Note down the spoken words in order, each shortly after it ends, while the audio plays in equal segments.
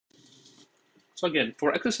So again,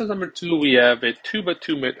 for exercise number 2, we have a 3 by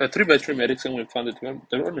 3 matrix, and we found the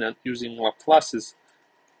determinant using Laplace's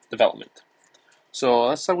development. So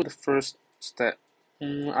let's start with the first step.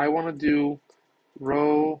 I want to do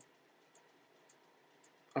row.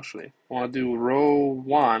 Actually, I want to do row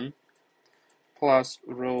 1 plus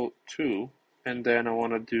row 2, and then I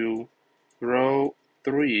want to do row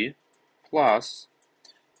 3 plus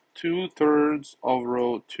 2/3 of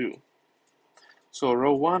row 2. So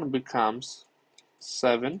row 1 becomes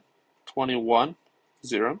 7, 21,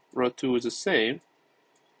 0. Row 2 is the same,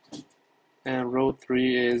 and row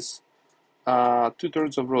 3 is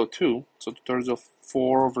 2/3 of row 2, so 2/3 of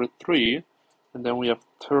 4 over 3, and then we have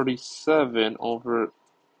 37 over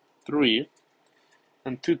 3,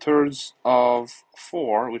 and 2/3 of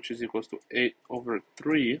 4, which is equals to 8 over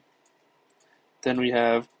 3, then we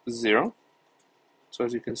have 0. So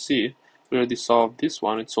as you can see, we already solved this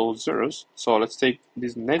one, it's all zeros. So let's take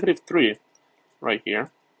this -3 right here.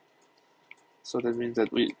 So that means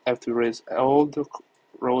that we have to erase all the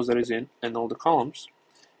rows that is in and all the columns.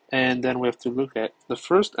 And then we have to look at the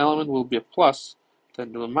first element will be a plus,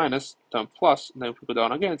 then a minus, then plus, and then if we go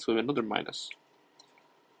down again, it's going to be another minus.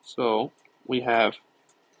 So we have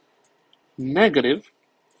negative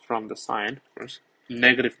from the sign, first,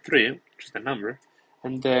 -3, which is the number,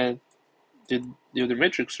 and then the other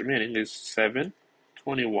matrix remaining is 7,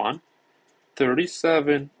 21,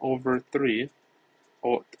 37 over 3,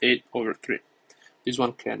 or 8 over 3. This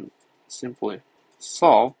one can simply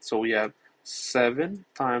solve, so we have 7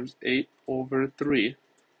 times 8 over 3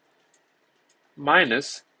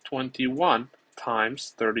 minus 21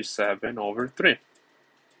 times 37 over 3.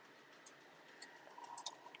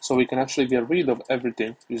 So we can actually get rid of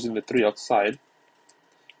everything using the 3 outside,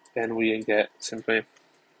 and we get simply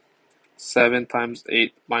 7 times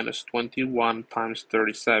 8 minus 21 times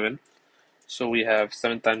 37. So we have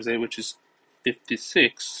 7 times 8, which is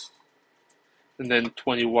 56, and then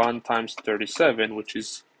 21 times 37, which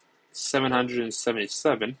is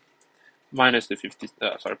 777, minus the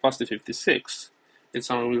plus the 56.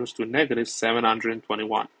 It's only equals to negative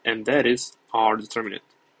 721, and that is our determinant.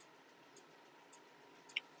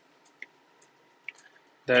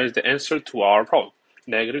 That is the answer to our problem,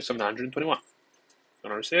 negative 721. You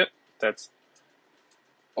want to see it? That's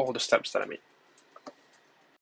all the steps that I made.